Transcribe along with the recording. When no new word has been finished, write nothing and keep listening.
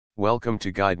Welcome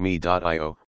to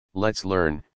GuideMe.io. Let's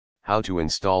learn how to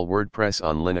install WordPress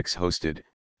on Linux hosted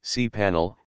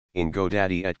cPanel in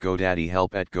Godaddy at Godaddy.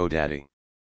 Help at Godaddy.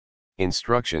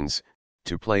 Instructions: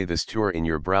 to play this tour in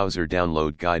your browser,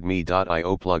 download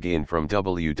GuideMe.io plugin from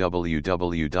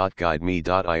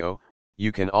www.guideme.io.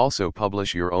 You can also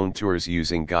publish your own tours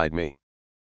using GuideMe.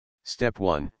 Step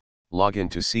 1. Log in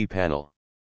to cPanel.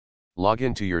 Log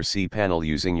into your cPanel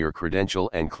using your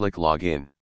credential and click Login.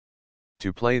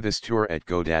 To play this tour at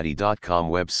GoDaddy.com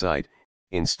website,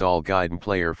 install GuideMe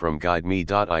Player from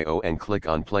GuideMe.io and click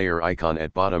on Player icon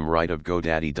at bottom right of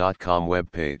GoDaddy.com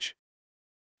webpage.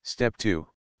 Step 2.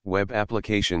 Web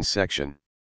Applications section.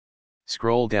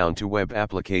 Scroll down to Web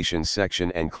Applications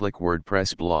section and click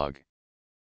WordPress blog.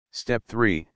 Step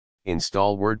 3.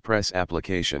 Install WordPress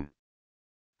application.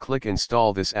 Click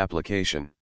Install this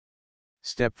application.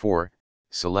 Step 4.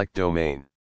 Select domain.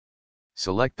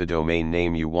 Select the domain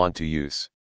name you want to use.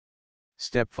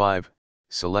 Step 5.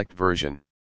 Select version.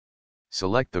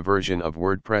 Select the version of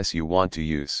WordPress you want to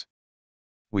use.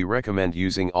 We recommend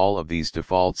using all of these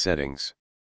default settings.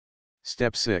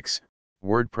 Step 6.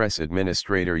 WordPress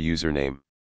administrator username.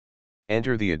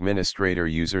 Enter the administrator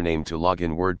username to log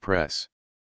in WordPress.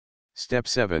 Step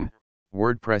 7.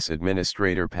 WordPress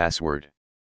administrator password.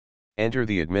 Enter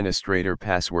the administrator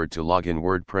password to log in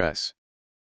WordPress.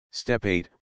 Step 8.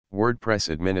 WordPress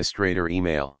administrator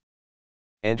email.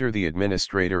 Enter the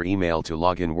administrator email to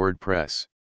log in WordPress.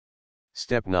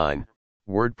 Step 9.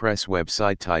 WordPress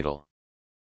website title.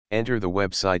 Enter the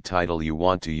website title you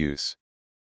want to use.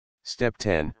 Step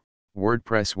 10.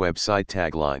 WordPress website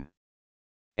tagline.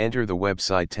 Enter the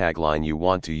website tagline you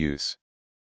want to use.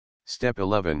 Step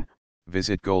 11.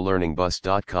 Visit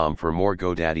GoLearningBus.com for more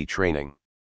Godaddy training.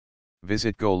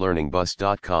 Visit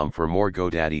GoLearningBus.com for more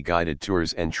Godaddy guided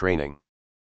tours and training.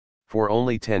 For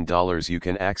only $10 you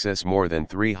can access more than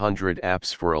 300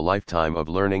 apps for a lifetime of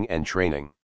learning and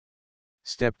training.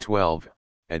 Step 12.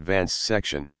 Advanced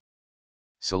section.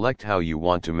 Select how you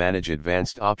want to manage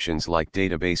advanced options like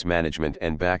database management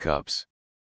and backups.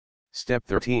 Step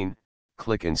 13.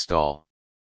 Click Install.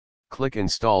 Click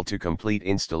Install to complete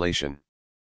installation.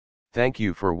 Thank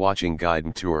you for watching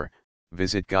GuideMe Tour.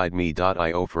 Visit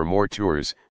GuideMe.io for more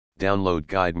tours, download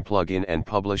GuideMe plugin and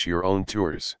publish your own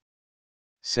tours.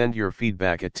 Send your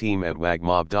feedback at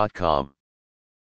team@wagmob.com.